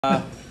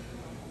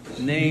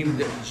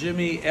named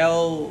Jimmy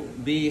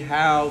L.B.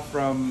 Howe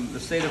from the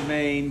state of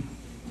Maine,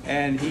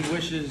 and he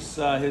wishes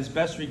his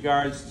best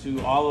regards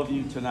to all of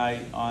you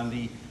tonight on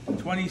the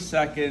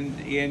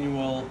 22nd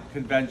Annual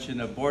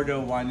Convention of Bordeaux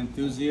Wine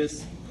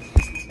Enthusiasts.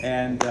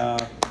 And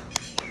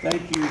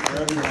thank you for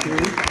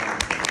everything.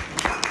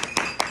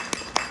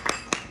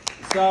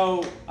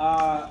 So,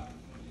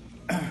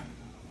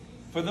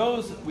 for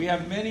those, we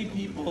have many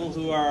people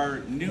who are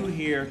new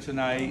here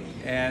tonight,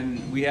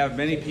 and we have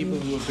many people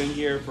who have been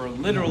here for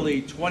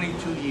literally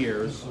 22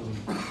 years.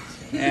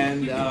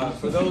 And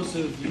for those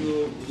of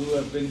you who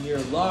have been here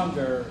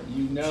longer,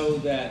 you know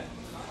that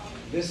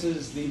this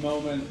is the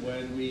moment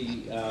when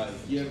we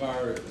give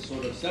our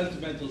sort of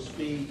sentimental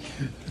speech.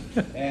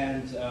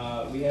 And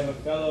we have a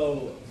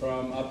fellow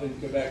from up in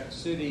Quebec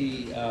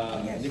City,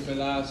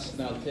 Nicolas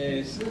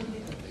Maltese.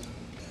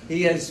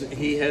 He has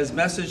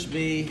messaged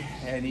me,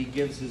 and he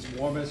gives his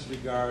warmest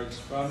regards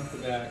from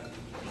Quebec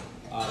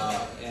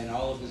and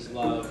all of his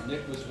love.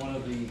 Nick was one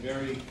of the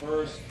very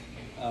first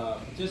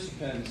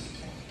participants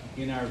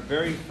in our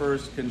very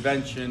first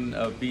convention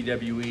of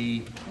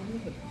BWE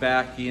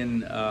back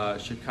in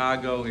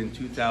Chicago in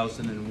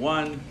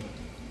 2001.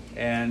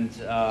 And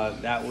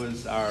that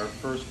was our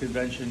first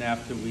convention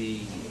after we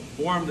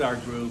formed our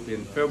group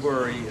in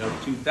February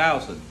of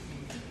 2000.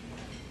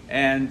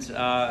 And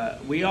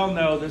we all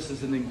know this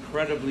is an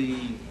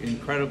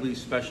incredibly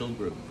special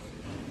group.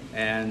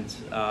 And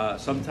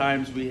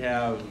sometimes we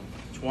have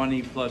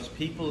 20 plus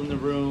people in the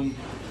room.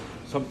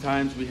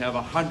 Sometimes we have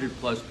 100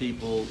 plus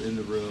people in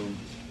the room.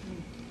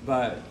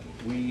 But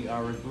we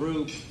are a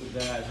group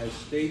that has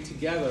stayed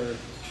together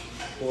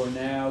for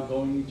now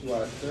going into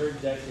our third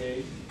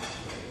decade,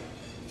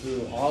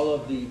 through all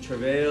of the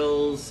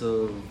travails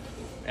of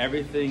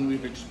everything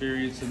we've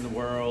experienced in the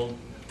world.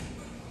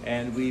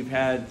 And we've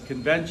had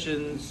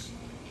conventions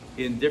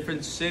in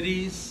different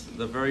cities.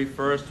 The very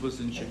first was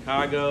in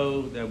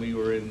Chicago, then we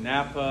were in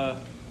Napa,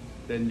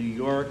 then New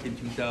York in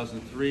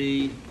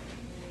 2003,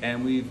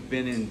 and we've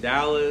been in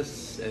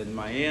Dallas and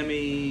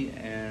Miami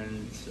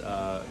and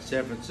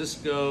San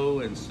Francisco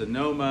and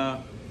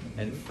Sonoma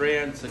and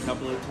France a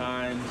couple of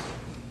times,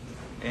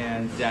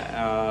 and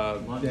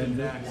London.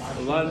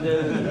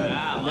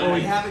 Well,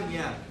 we haven't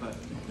yet, but.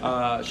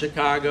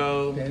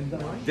 Chicago,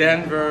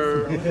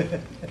 Denver.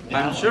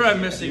 I'm sure I'm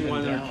missing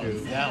one or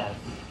two.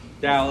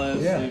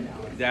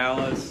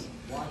 Dallas.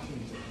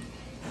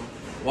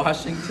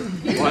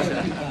 Washington.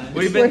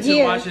 We've been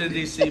to Washington,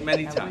 D.C.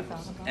 many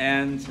times.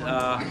 And,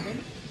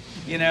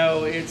 you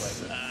know,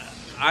 it's,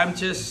 I'm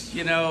just,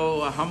 you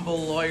know, a humble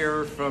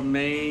lawyer from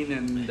Maine,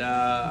 and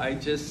I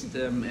just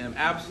am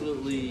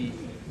absolutely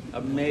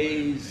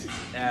amazed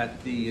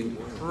at the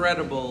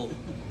incredible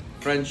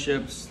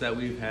friendships that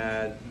we've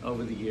had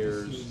over the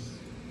years.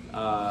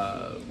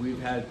 We've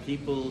had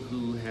people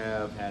who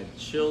have had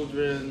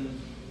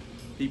children,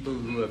 people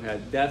who have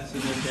had deaths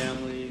in their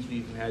families.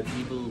 We've had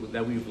people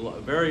that we've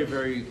very,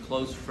 very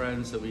close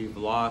friends that we've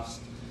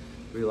lost.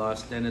 We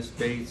lost Dennis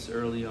Bates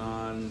early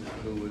on,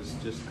 who was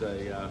just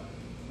a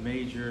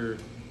major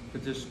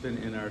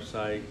participant in our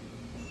site.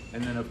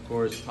 And then, of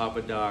course,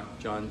 Papa Doc,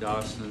 John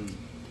Dawson,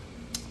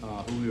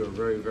 who we were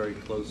very, very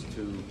close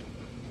to.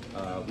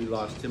 We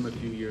lost him a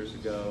few years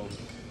ago.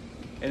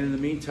 And in the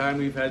meantime,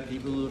 we've had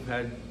people who have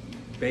had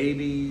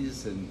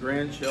babies and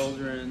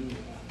grandchildren.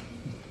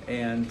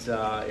 And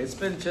it's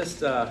been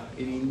just an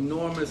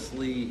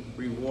enormously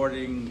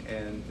rewarding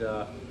and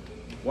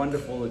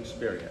wonderful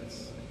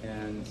experience.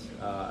 And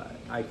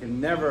I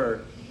can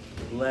never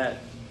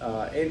let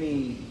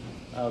any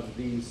of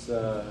these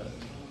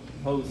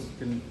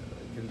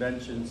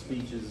post-convention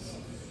speeches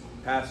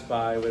pass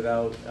by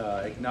without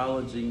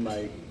acknowledging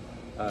my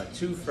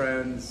two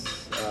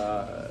friends,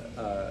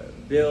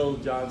 Bill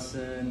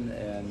Johnson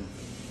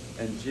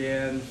and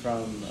Jan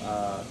from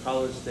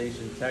College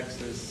Station,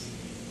 Texas,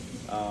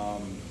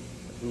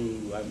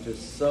 who I'm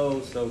just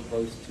so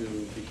close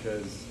to,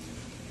 because,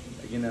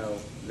 you know,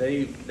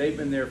 they've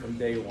been there from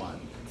day one.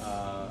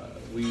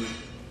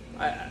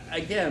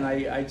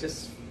 I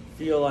just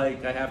feel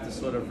like I have to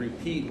sort of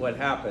repeat what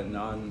happened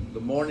on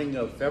the morning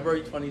of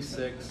February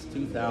 26,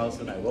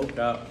 2000. I woke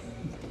up,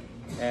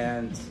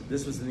 and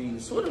this was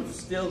sort of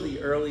still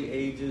the early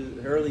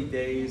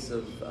days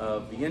of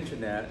the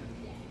internet.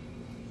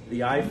 The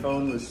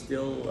iPhone was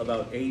still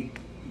about 8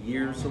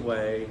 years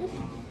away.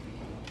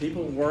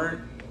 People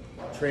weren't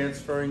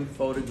transferring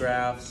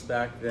photographs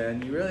back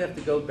then. You really have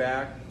to go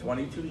back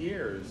 22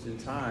 years in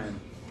time.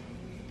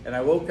 And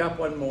I woke up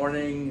one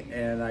morning,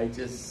 and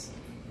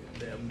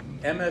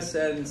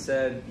MSN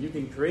said, you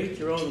can create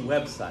your own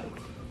website.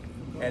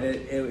 And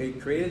it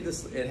created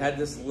this, it had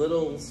this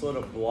little sort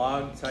of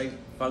blog type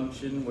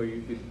function where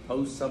you could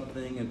post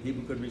something and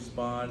people could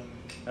respond.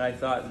 And I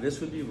thought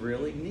this would be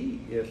really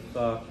neat if,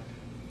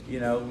 you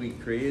know, we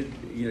created,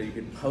 you know, you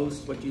could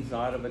post what you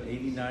thought of an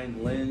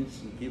 '89 Lynch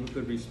and people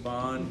could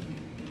respond.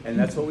 And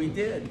that's what we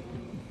did.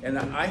 And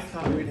I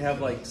thought we'd have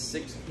like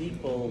 6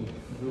 people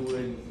who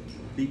would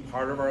be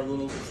part of our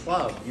little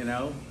club, you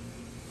know?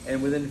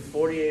 And within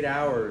 48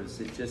 hours,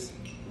 it just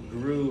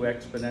grew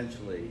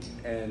exponentially.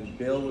 And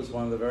Bill was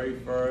one of the very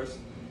first,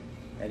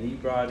 and he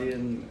brought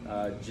in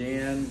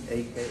Jan,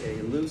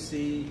 AKA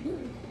Lucy,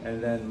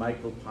 and then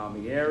Michael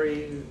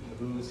Palmieri,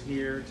 who's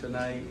here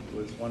tonight,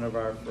 was one of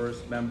our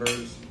first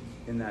members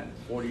in that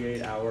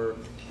 48-hour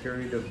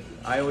period of,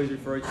 I always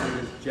refer to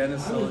it as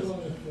Genesis.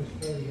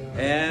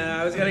 And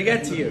I was gonna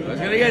get to you,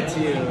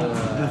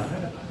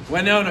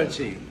 Winona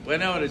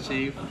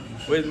Chief,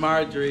 with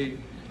Marjorie,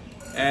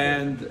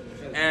 and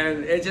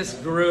it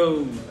just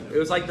grew. It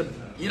was like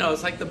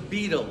it's like the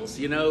Beatles,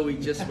 we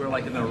just were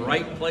like in the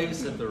right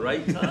place at the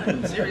right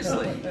time,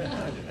 seriously.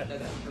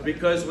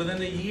 Because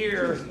within a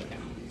year,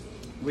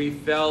 we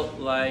felt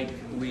like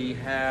we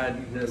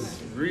had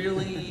this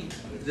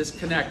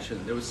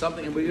connection. There was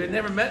something, and we had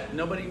never met,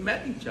 nobody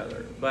met each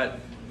other, but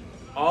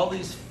all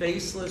these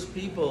faceless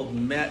people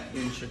met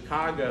in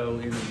Chicago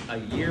in a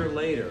year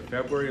later,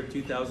 February of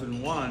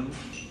 2001.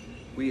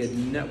 We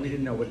didn't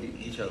know what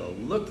each other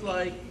looked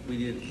like. We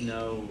didn't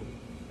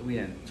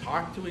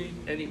talk to we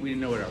didn't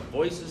know what our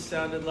voices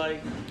sounded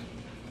like,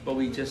 but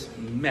we just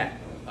met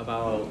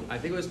about, I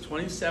think it was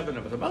 27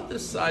 of us, about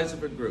this size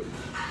of a group.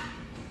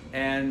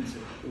 And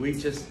we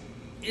just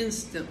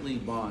instantly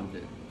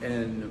bonded,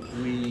 and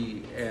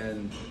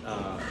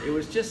it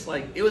was just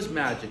like, it was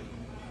magic.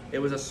 It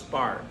was a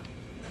spark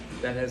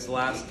that has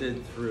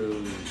lasted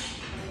through,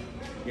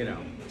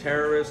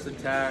 terrorist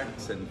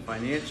attacks and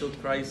financial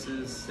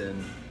crisis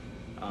and,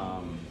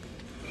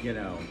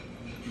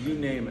 you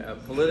name it, a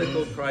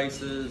political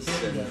crisis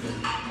and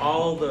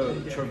all the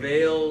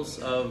travails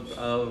of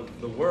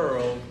the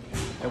world.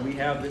 And we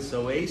have this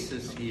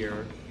oasis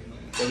here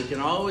that we can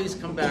always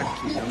come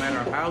back to, no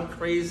matter how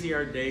crazy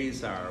our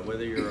days are,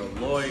 whether you're a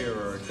lawyer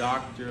or a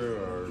doctor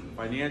or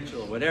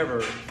financial or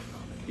whatever,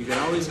 you can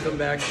always come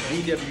back to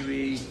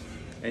DWE,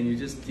 and you're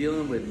just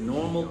dealing with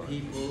normal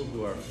people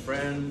who are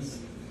friends,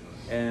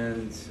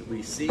 and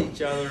we see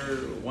each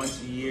other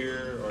once a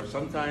year or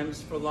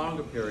sometimes for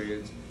longer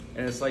periods,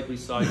 and it's like we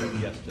saw you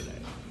yesterday.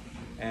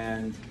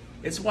 And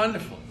it's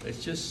wonderful.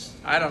 It's just,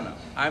 I don't know.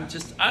 I'm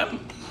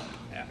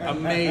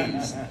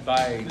amazed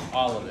by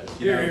all of it.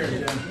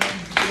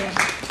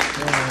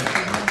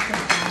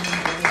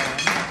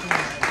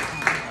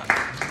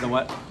 The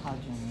what?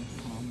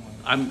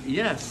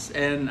 Yes,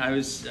 and I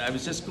was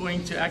just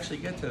going to actually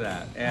get to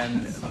that.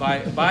 And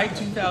by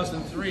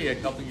 2003, a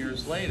couple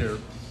years later,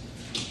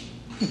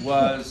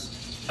 was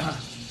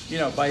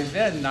by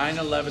then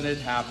 9/11 had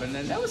happened,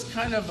 and that was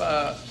kind of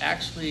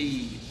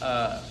actually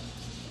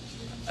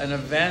an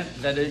event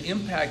that had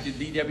impacted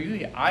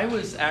DWE. I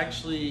was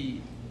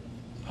actually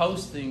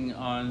posting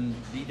on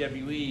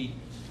DWE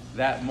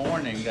that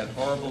morning, that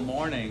horrible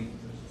morning,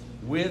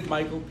 with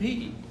Michael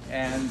P.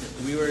 And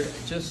we were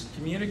just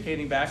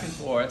communicating back and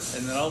forth,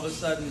 and then all of a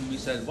sudden we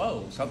said,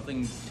 whoa,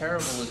 something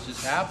terrible has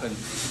just happened.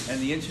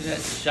 And the internet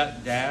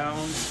shut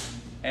down,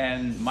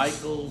 and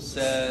Michael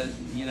said,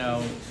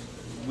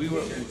 we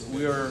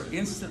were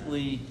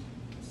instantly,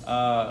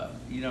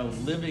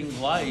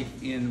 living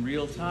life in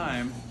real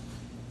time.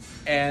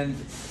 And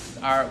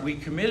we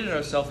committed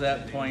ourselves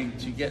at that point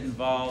to get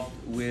involved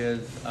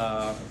with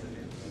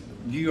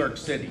New York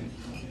City.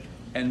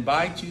 And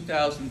by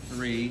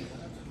 2003,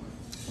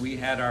 we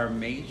had our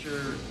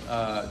major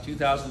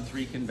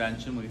 2003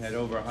 convention. We had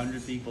over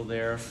 100 people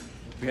there.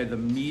 We had the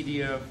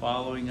media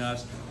following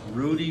us.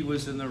 Rudy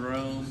was in the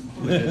room.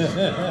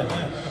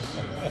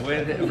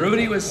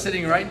 Rudy was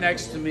sitting right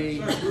next to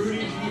me.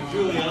 Rudy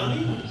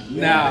Giuliani?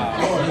 No,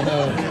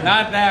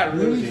 not that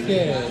Rudy.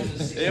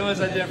 It was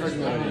a different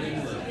Rudy.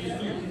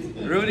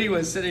 Rudy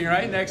was sitting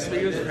right next to me.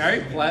 He was a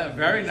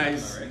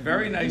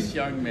very nice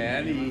young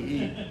man.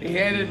 He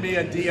handed me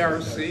a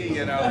DRC,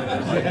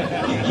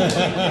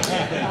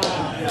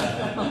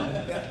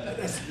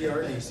 That's the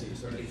RDC,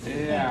 sorry.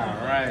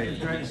 Yeah, right.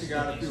 Trying to figure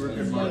out if you were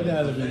good Might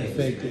not have been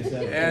fake.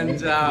 And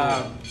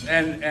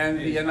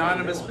the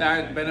anonymous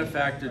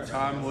benefactor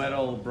Tom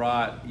Weddle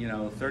brought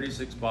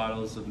 36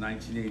 bottles of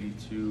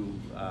 1982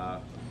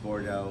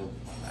 Bordeaux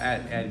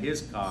at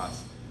his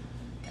cost.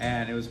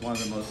 And it was one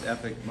of the most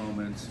epic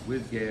moments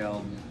with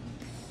Gail.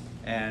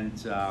 And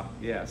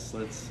yes,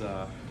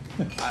 I'll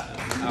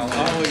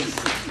always.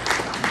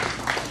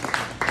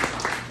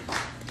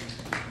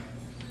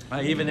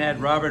 I even had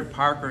Robert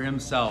Parker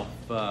himself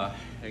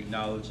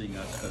acknowledging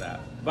us for that.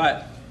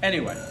 But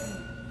anyway,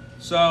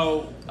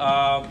 so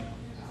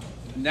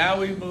now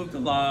we've moved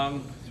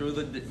along through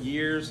the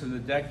years and the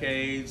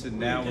decades, and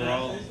now we're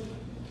all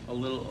a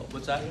little.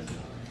 What's that?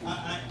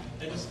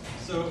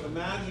 So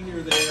imagine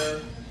you're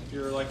there.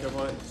 You're like a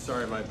wine.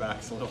 Sorry, my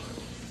back's a little.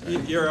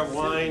 You're a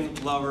wine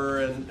lover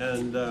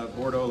and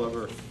Bordeaux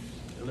lover,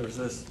 and there's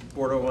this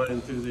Bordeaux wine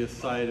enthusiast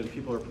site, and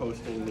people are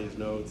posting these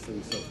notes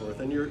and so forth,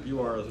 and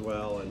you are as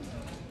well,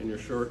 and you're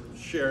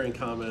sharing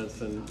comments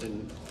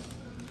and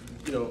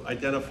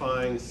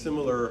identifying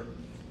similar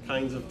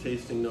kinds of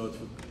tasting notes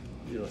with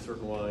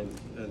certain wines,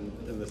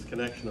 and this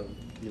connection of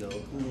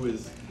who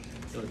is.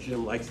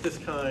 Jim likes this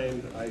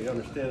kind. I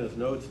understand his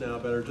notes now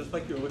better, just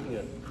like you're looking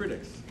at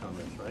critics'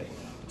 comments, right?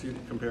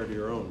 Compared to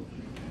your own.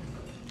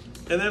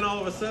 And then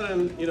all of a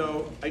sudden, you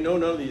know, I know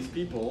none of these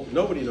people.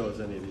 Nobody knows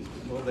any of these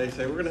people. They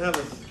say, we're going to have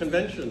this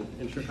convention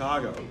in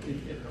Chicago.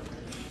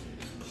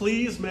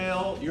 Please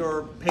mail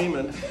your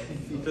payment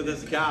to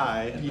this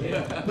guy who you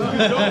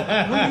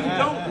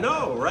don't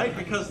know, right?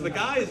 Because the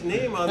guy's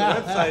name on the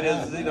website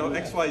is, you know,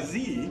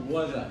 XYZ.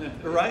 What's up?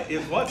 Right?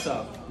 Is what's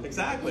up.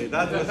 Exactly.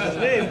 That was his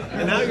name.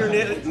 And now you're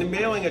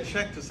mailing a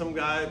check to some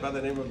guy by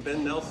the name of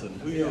Ben Nelson,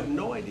 who you have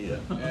no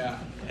idea. Yeah.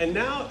 And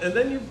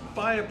then you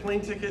buy a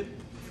plane ticket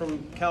from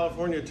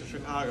California to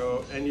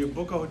Chicago, and you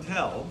book a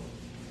hotel.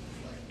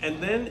 And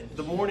then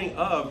the morning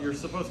of, you're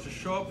supposed to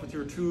show up with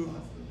your 2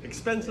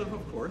 expensive,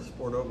 of course,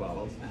 Bordeaux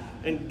bottles,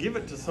 and give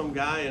it to some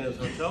guy in his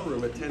hotel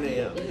room at 10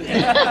 a.m.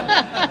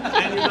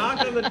 And you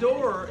knock on the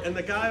door, and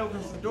the guy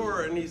opens the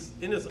door, and he's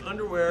in his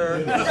underwear,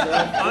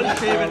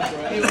 unshaven.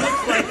 He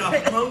looks like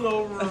a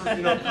hungover,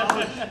 you know,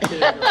 college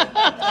kid or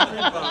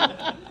street bum.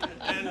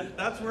 And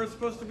that's where it's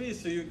supposed to be.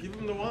 So you give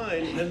him the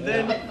wine, and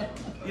then,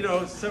 you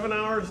know, 7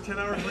 hours, 10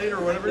 hours later,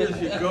 whatever it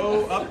is, you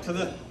go up to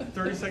the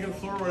 32nd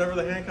floor, whatever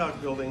the Hancock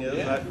building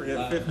is. I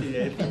forget,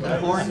 58.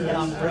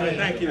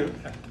 Thank you.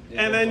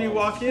 And then you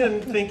walk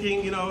in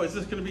thinking, you know, is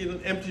this going to be an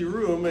empty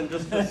room and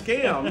just a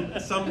scam?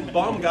 Some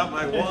bum got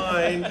my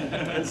wine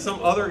and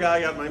some other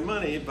guy got my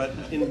money, but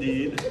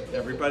indeed,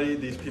 everybody,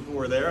 these people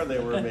were there and they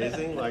were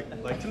amazing,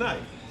 like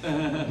tonight.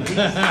 He's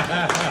not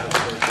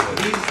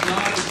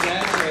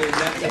exaggerating.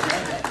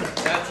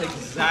 That's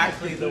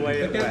exactly the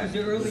way it But that was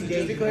went. the early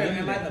days.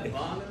 Am I the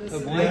bomb in this?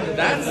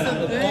 That's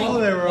the thing. Oh,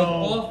 they were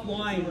all Off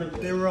wine.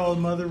 they were all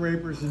mother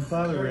rapers and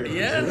father rapers.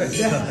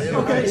 Yes.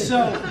 Okay,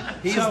 so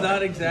He's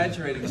not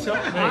exaggerating. so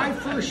I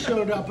first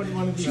showed up at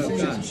one of these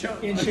things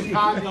in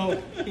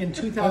Chicago in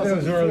that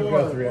was Earl 2004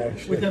 Guthrie,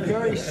 actually. with a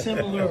very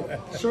similar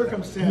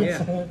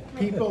circumstance.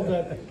 People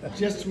that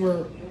just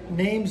were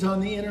names on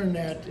the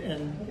internet,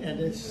 and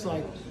it's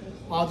like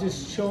I'll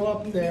just show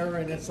up there,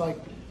 and it's like,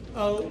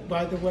 oh,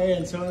 by the way,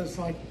 and so it's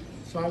like,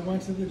 so I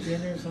went to the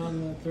dinners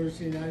on the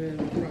Thursday night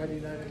and Friday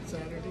night and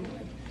Saturday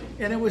night,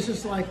 and it was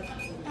just like,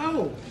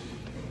 oh,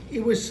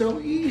 it was so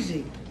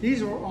easy.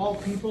 These were all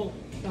people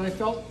that I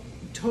felt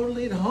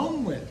totally at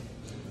home with.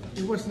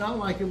 It was not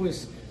like it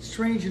was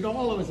strange at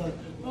all. It was like,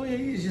 oh yeah,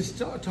 you just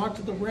talk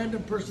to the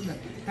random person that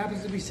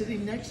happens to be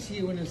sitting next to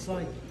you, and it's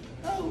like,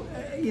 oh,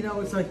 you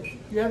know, it's like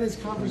you have these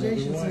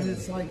conversations, and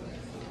it's like,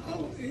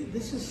 oh,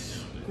 this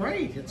is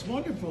great. It's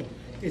wonderful.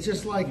 It's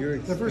just like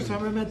the first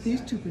time I met these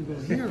 2 people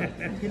here.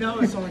 You know,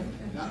 it's like,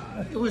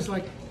 it was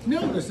like, no,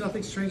 there's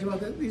nothing strange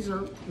about that. These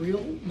are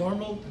real,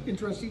 normal,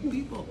 interesting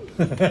people.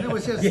 And it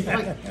was just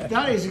like,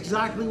 that is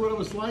exactly what it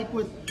was like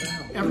with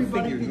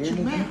everybody that you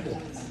met.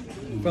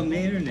 From the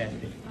internet.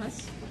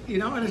 You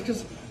know, and it's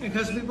just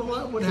because people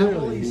would have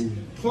all these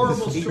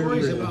horrible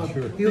stories about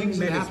things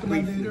that happened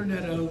on the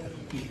internet.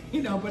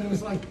 You know, but it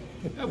was like,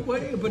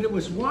 but it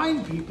was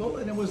wine people,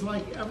 and it was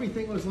like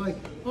everything was like,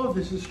 oh,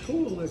 this is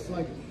cool. It's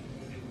like,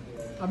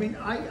 I mean,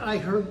 I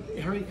heard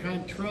Harry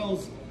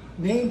Cantrell's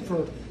name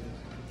for,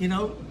 you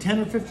know, 10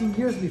 or 15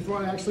 years before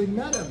I actually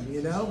met him.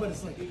 You know, but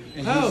it's like,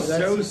 And oh, he's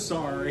so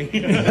sorry.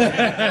 no,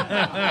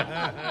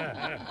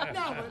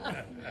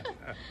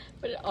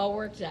 But it all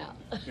works out.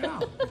 yeah.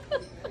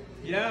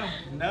 Yeah,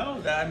 no,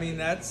 I mean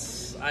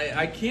that's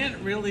I can't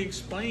really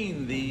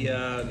explain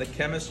the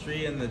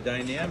chemistry and the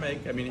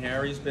dynamic. I mean,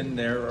 Harry's been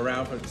there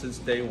around since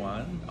day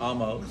one,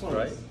 almost,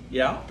 right?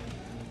 Yeah,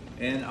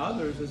 and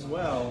others as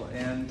well.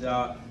 And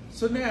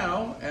so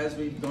now, as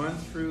we've gone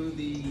through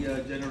the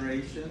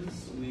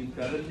generations, we've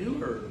got a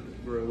newer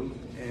group,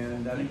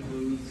 and that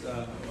includes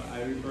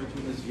I refer to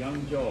him as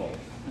Young Joel.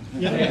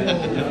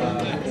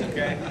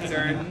 Okay,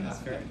 that's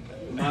fair.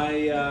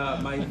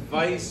 My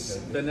vice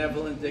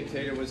benevolent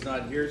dictator was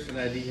not here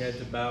tonight. He had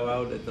to bow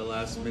out at the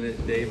last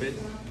minute, David,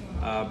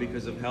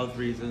 because of health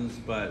reasons.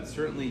 But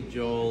certainly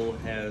Joel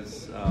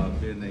has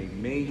been a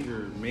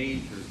major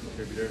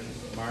contributor.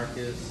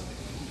 Marcus,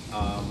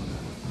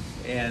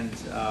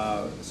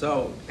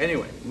 so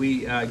anyway,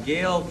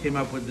 Gail came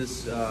up with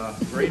this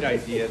great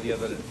idea the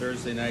other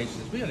Thursday night. She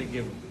says we got to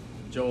give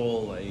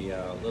Joel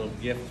a little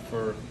gift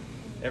for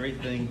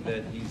everything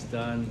that he's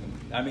done.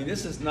 I mean,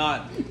 this is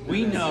not,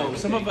 we know,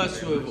 some of us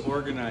who have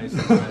organized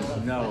events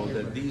know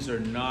that these are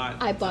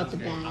not I bought the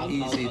bag.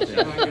 easy things.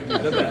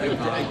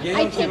 Gail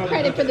I take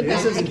credit for the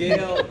This is bag.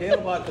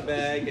 Gail bought the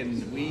bag,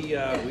 and we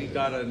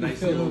got a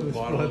nice little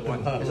bottle of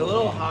wine. It's a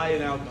little high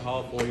in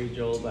alcohol for you,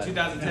 Joel, but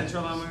 2010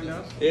 Shoreline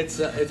window? it's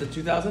a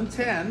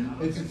 2010.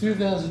 It's a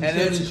 2007 And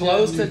it's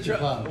close to, Japanese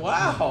Japan.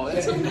 wow,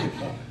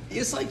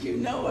 it's like you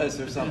know us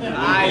or something. You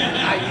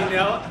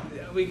know,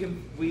 we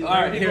All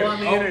right, learn people here. on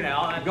the Oh, internet.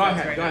 I'll go advance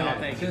ahead, right go now. ahead.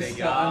 Thank you, Just thank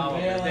you.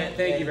 unveil it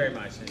Thank you very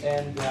much.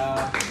 And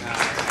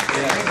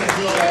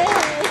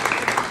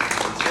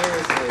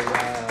seriously,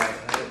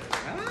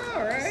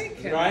 All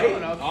right. right?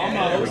 Okay.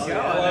 Almost. There we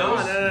go.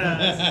 Close. No.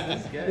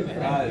 That's good.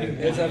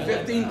 It's a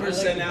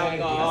 15%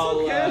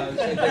 alcohol.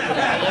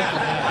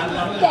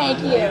 Thank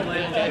you.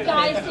 The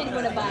guys didn't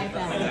want to buy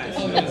bags.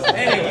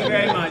 Thank you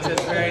very much.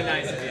 That's very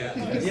nice of you.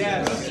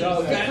 Yes.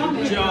 So,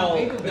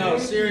 Joel. No,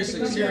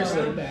 seriously.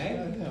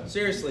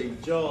 seriously,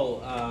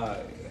 Joel,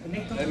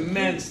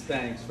 immense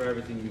thanks for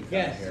everything you've done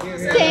Yes, here. here,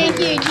 here. Thank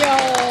you,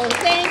 Joel.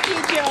 Thank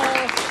you,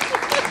 Joel.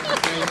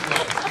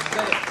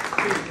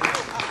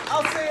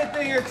 I'll say a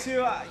thing or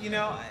two.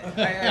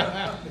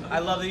 I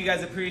love that you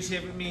guys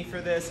appreciate me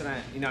for this,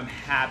 and I'm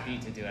happy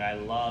to do it. I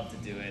love to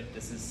do it.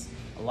 This is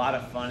a lot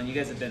of fun, and you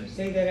guys have been.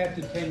 Say that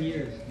after 10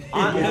 years.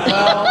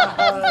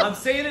 I'm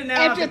saying it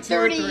now After 2 or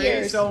 30 3,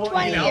 years, so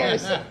 20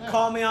 years.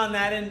 Call me on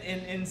that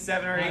in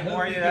 7 or 8 hope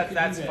more. you Yeah, get to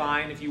that's do that.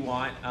 fine if you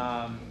want.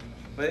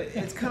 But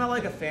it's kind of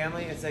like a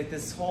family. It's like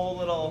this whole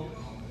little.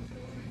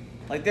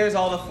 Like there's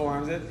all the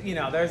forums.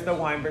 There's the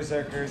Wine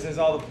Berserkers. There's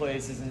all the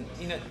places, and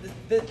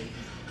the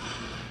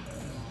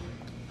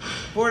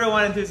Bordeaux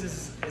Wine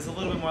Enthusiasts is a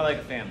little bit more like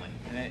a family,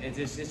 and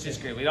it's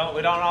just great. We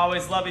don't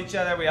always love each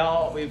other.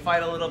 We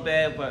fight a little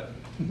bit, but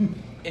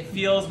it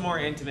feels more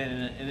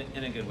intimate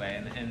in a good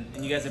way.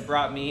 And you guys have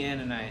brought me in,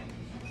 and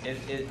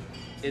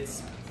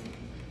it's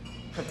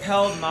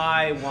propelled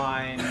my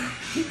wine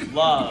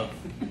love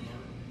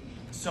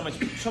so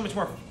much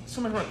more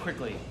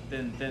quickly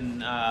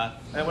than I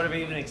would have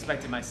even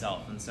expected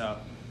myself. And so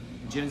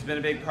Jim's been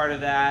a big part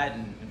of that,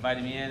 and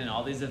inviting me in and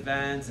all these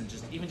events, and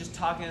just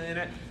talking on the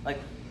internet. Like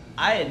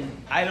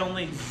I'd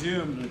only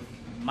Zoomed with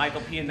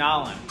Michael P. and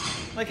Nolan.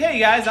 Like, hey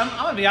guys, I'm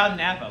gonna be out in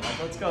Napa. Like,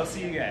 let's go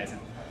see you guys.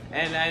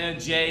 And I know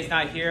Jay's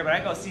not here, but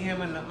I go see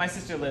him, and my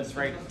sister lives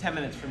right 10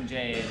 minutes from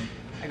Jay, and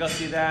I go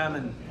see them,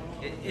 and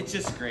it's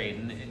just great,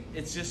 and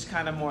it's just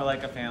kind of more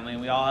like a family,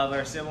 and we all have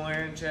our similar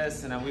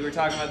interests. And we were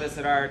talking about this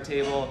at our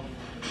table.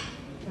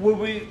 Would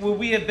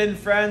we have been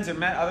friends or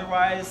met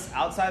otherwise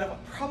outside of?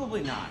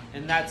 Probably not,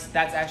 and that's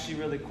actually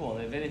really cool.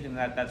 If anything,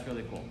 that's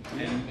really cool.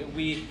 And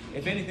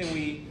if anything,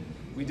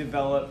 we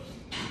develop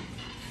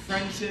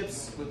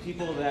friendships with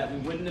people that we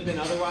wouldn't have been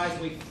otherwise.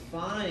 We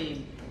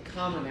find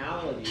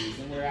commonalities,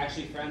 and we're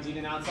actually friends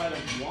even outside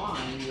of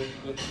wine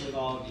with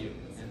all of you.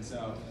 And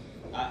so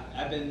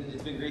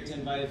it's been great to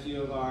invite a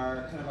few of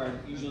our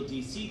usual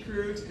DC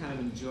crew to kind of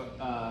enjoy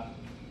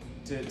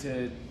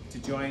to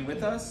join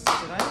with us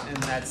tonight, and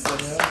that's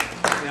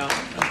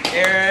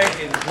Eric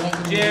and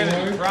Jim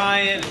and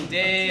Brian and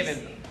Dave,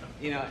 and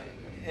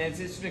and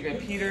it's been great.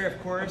 Peter, of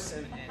course,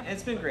 and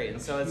it's been great.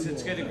 And so it's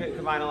good to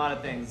combine a lot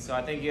of things. So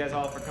I thank you guys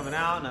all for coming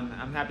out, and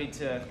I'm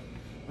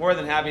more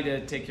than happy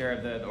to take care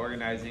of the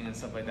organizing and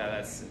stuff like that.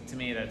 It's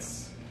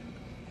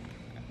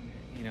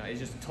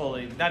just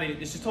totally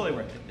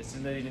worth it.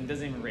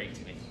 Doesn't even rate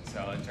to me.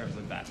 So in terms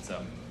of that,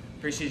 so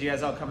appreciate you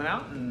guys all coming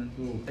out, and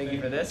thank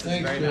you for this. It's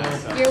Thanks, very Joel.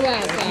 nice. So. You're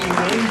welcome.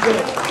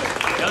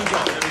 Young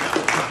Joel, there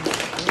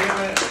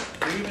we go.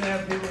 We even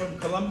have people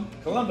from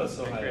Columbus,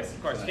 Ohio. Chris,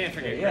 of course, can't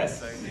forget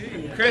Yes.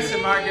 Chris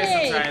and Marcus.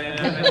 I'm sorry,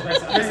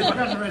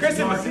 Chris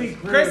and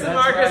That's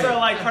Marcus right. are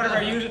like part of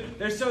our usual.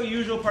 They're so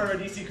usual part of our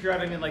DC crew. I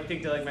don't even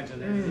think to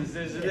mention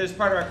there's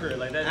part of our crew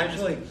like that.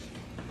 Actually,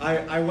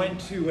 I went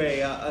to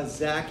a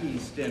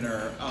Zacky's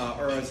dinner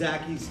or a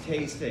Zacky's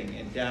tasting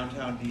in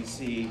downtown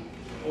DC.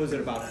 What was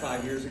it, about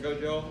 5 years ago,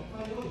 Joe?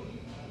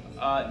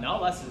 No,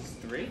 less than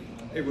 3.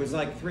 It was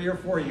like 3 or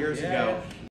 4 years ago.